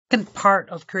second part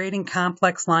of creating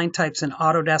complex line types in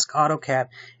Autodesk AutoCAD.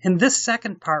 In this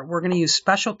second part, we're going to use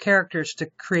special characters to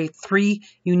create 3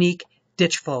 unique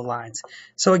ditch flow lines.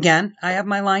 So again, I have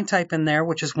my line type in there,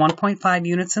 which is 1.5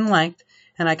 units in length,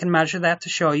 and I can measure that to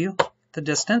show you the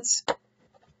distance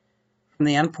from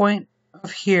the endpoint of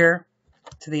here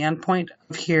to the endpoint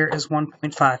of here is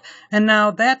 1.5. And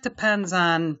now that depends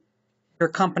on your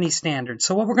company standard.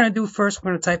 So what we're going to do first, we're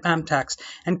going to type mtext.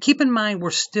 And keep in mind, we're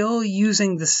still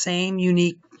using the same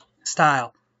unique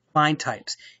style, line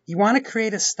types. You want to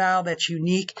create a style that's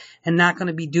unique and not going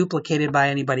to be duplicated by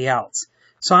anybody else.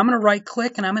 So I'm going to right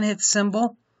click and I'm going to hit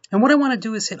symbol. And what I want to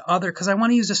do is hit other because I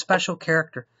want to use a special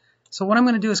character. So what I'm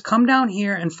going to do is come down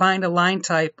here and find a line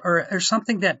type or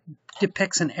something that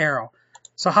depicts an arrow.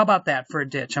 So how about that for a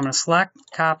ditch? I'm going to select,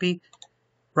 copy,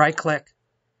 right click,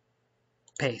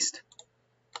 paste.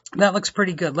 That looks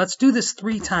pretty good. Let's do this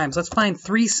 3 times. Let's find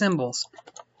 3 symbols.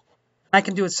 I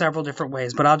can do it several different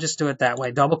ways, but I'll just do it that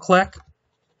way. Double click.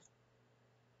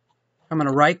 I'm going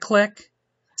to right click,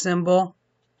 symbol,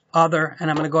 other, and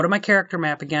I'm going to go to my character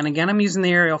map again. Again, I'm using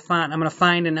the Arial font. I'm going to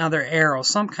find another arrow,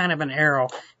 some kind of an arrow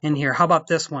in here. How about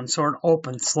this one? So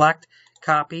open, select,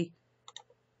 copy,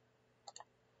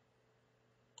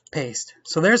 paste.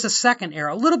 So there's a second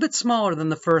arrow, a little bit smaller than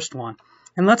the first one.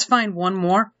 And let's find one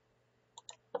more.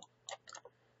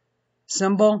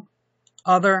 Symbol,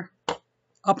 other,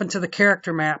 up into the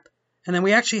character map. And then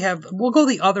we actually have, we'll go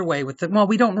the other way with it. Well,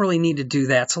 we don't really need to do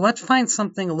that. So let's find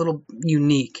something a little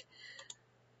unique.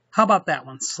 How about that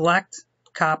one? Select,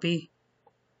 copy,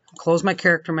 close my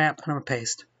character map, and I'm going to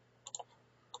paste.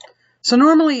 So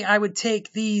normally I would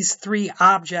take these 3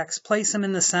 objects, place them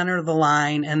in the center of the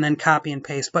line, and then copy and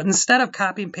paste. But instead of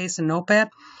copy and paste in Notepad,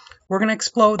 we're going to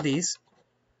explode these.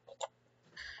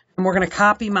 And we're going to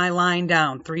copy my line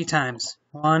down 3 times.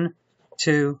 1,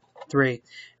 2, 3.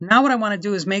 Now what I want to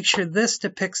do is make sure this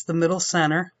depicts the middle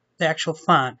center, the actual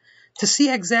font, to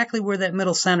see exactly where that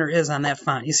middle center is on that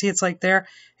font. You see it's like there?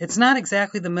 It's not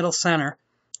exactly the middle center,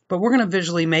 but we're going to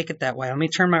visually make it that way. Let me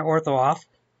turn my ortho off.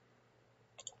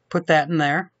 Put that in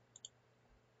there.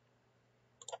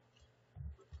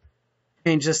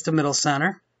 Change this to middle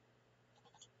center.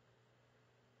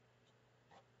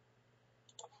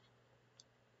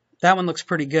 That one looks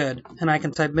pretty good, and I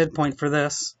can type midpoint for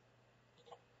this.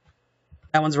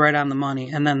 That one's right on the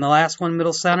money. And then the last one,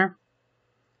 middle center.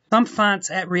 Some fonts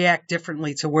react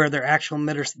differently to where their actual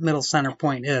middle center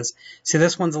point is. See,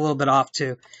 this one's a little bit off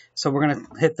too. So we're going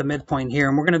to hit the midpoint here,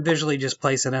 and we're going to visually just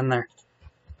place it in there.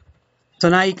 So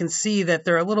now you can see that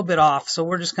they're a little bit off. So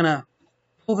we're just going to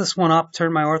pull this one up,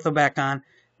 turn my ortho back on,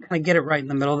 kind of get it right in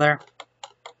the middle there.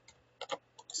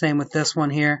 Same with this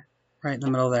one here. Right in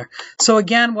the middle there. So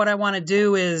again, what I want to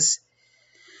do is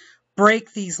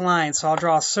break these lines. So I'll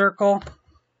draw a circle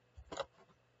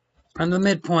on the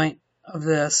midpoint of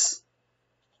this.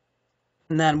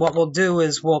 And then what we'll do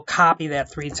is we'll copy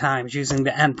that 3 times using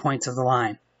the endpoints of the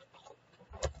line.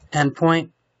 Endpoint.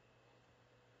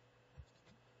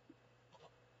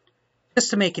 Just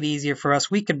to make it easier for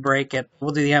us, we could break it.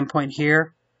 We'll do the endpoint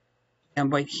here, and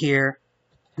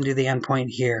do the endpoint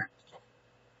here.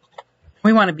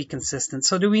 We want to be consistent.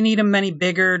 So do we need them any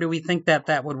bigger? Do we think that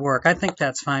that would work? I think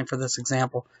that's fine for this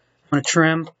example. I'm going to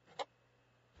trim.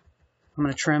 I'm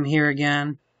going to trim here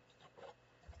again.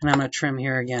 And I'm going to trim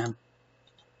here again.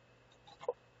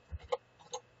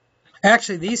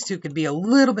 Actually, these 2 could be a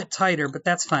little bit tighter, but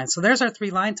that's fine. So there's our 3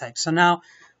 line types. So now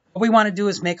what we want to do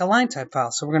is make a line type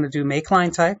file. So we're going to do make line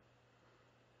type.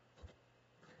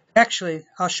 Actually,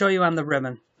 I'll show you on the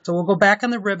ribbon. So we'll go back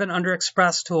on the ribbon under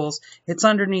Express Tools. It's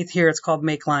underneath here. It's called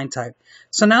Make Line Type.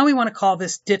 So now we want to call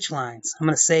this Ditch Lines. I'm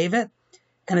going to save it,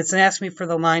 and it's asking me for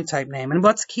the line type name. And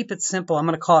let's keep it simple. I'm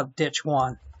going to call it Ditch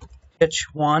 1. Ditch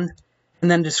 1. And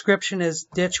then description is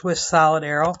ditch with solid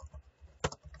arrow.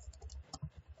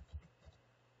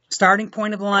 Starting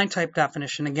point of the line type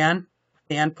definition again.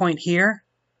 The endpoint here.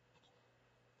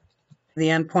 The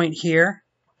endpoint here.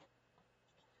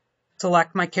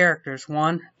 Select my characters.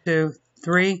 1, 2,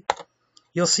 3.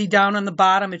 You'll see down on the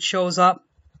bottom it shows up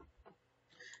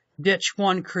ditch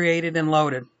 1 created and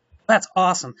loaded. That's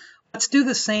awesome. Let's do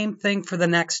the same thing for the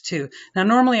next 2. Now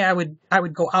normally I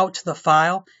would go out to the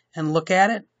file and look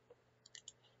at it.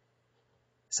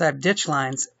 So I have ditch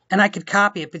lines and I could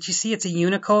copy it, but you see it's a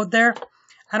Unicode there.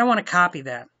 I don't want to copy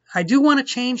that. I do want to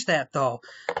change that though.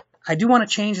 I do want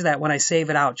to change that when I save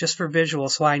it out just for visual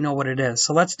so I know what it is.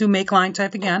 So let's do make line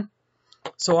type again.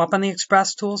 So up on the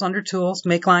Express Tools, under Tools,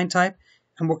 Make Line Type,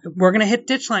 and we're going to hit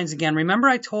Ditch Lines again. Remember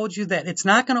I told you that it's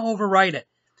not going to overwrite it.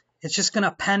 It's just going to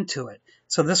append to it.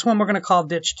 So this one we're going to call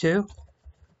Ditch 2.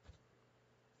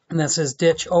 And this is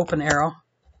Ditch Open Arrow.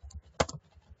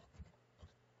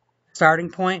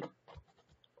 Starting point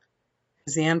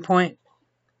is the end point.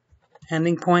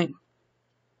 Ending point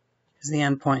is the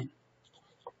end point.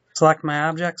 Select my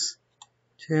objects.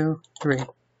 2, 3.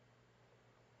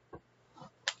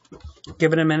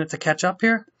 Give it a minute to catch up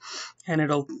here, and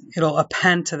it'll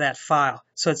append to that file.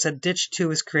 So it said ditch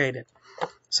 2 is created.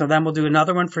 So then we'll do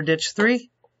another one for ditch 3.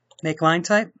 Make line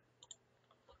type.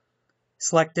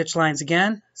 Select ditch lines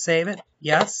again. Save it.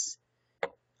 Yes.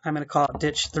 I'm going to call it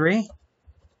ditch 3.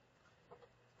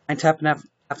 Line type and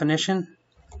definition.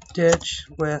 Ditch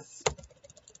with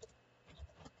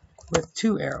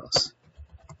 2 arrows.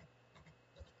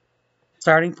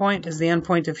 Starting point is the end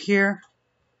point of here.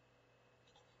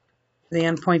 The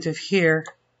end point of here.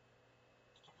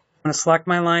 I'm going to select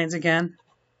my lines again.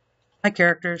 My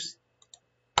characters.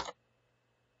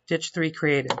 Ditch 3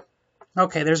 created.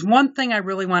 Okay, there's one thing I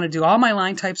really want to do. All my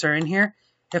line types are in here.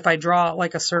 If I draw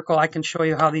like a circle, I can show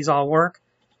you how these all work.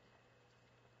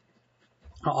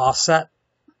 I'll offset.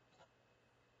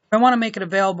 I want to make it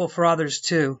available for others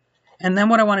too. And then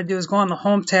what I want to do is go on the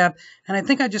Home tab, and I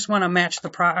think I just want to match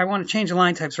I want to change the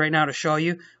line types right now to show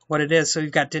you what it is. So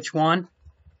you've got ditch 1,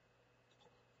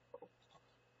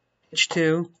 ditch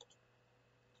 2,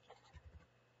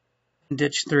 and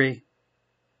ditch 3.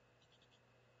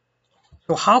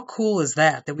 So how cool is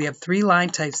that we have 3 line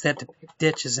types that depict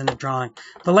ditches in a drawing?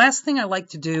 The last thing I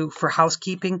like to do for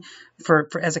housekeeping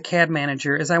as a CAD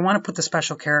manager is I want to put the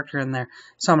special character in there.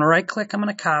 So I'm going to right click, I'm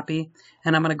going to copy,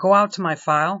 and I'm going to go out to my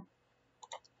file,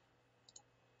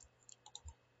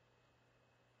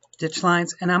 ditch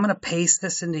lines, and I'm going to paste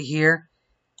this into here.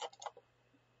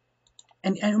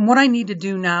 And what I need to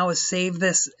do now is save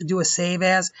this, do a save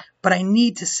as, but I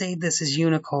need to save this as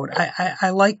Unicode. I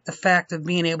like the fact of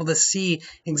being able to see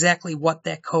exactly what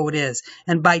that code is.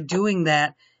 And by doing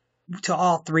that to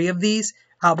all 3 of these,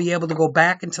 I'll be able to go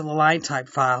back into the line type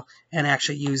file and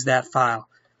actually use that file.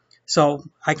 So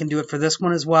I can do it for this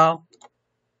one as well.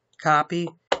 Copy,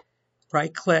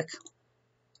 right click,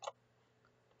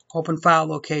 open file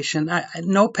location.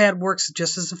 Notepad works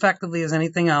just as effectively as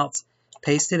anything else.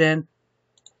 Paste it in.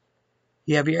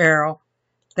 You have your arrow.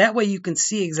 That way you can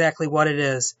see exactly what it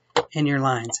is in your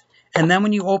lines. And then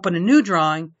when you open a new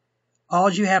drawing,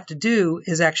 all you have to do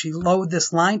is actually load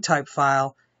this line type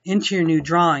file into your new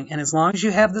drawing. And as long as you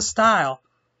have the style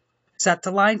set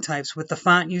to line types with the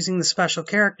font using the special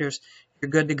characters,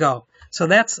 you're good to go. So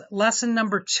that's lesson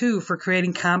number 2 for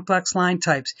creating complex line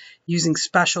types using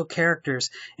special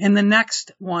characters. In the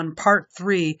next one, part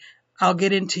 3, I'll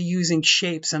get into using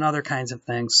shapes and other kinds of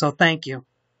things. So thank you.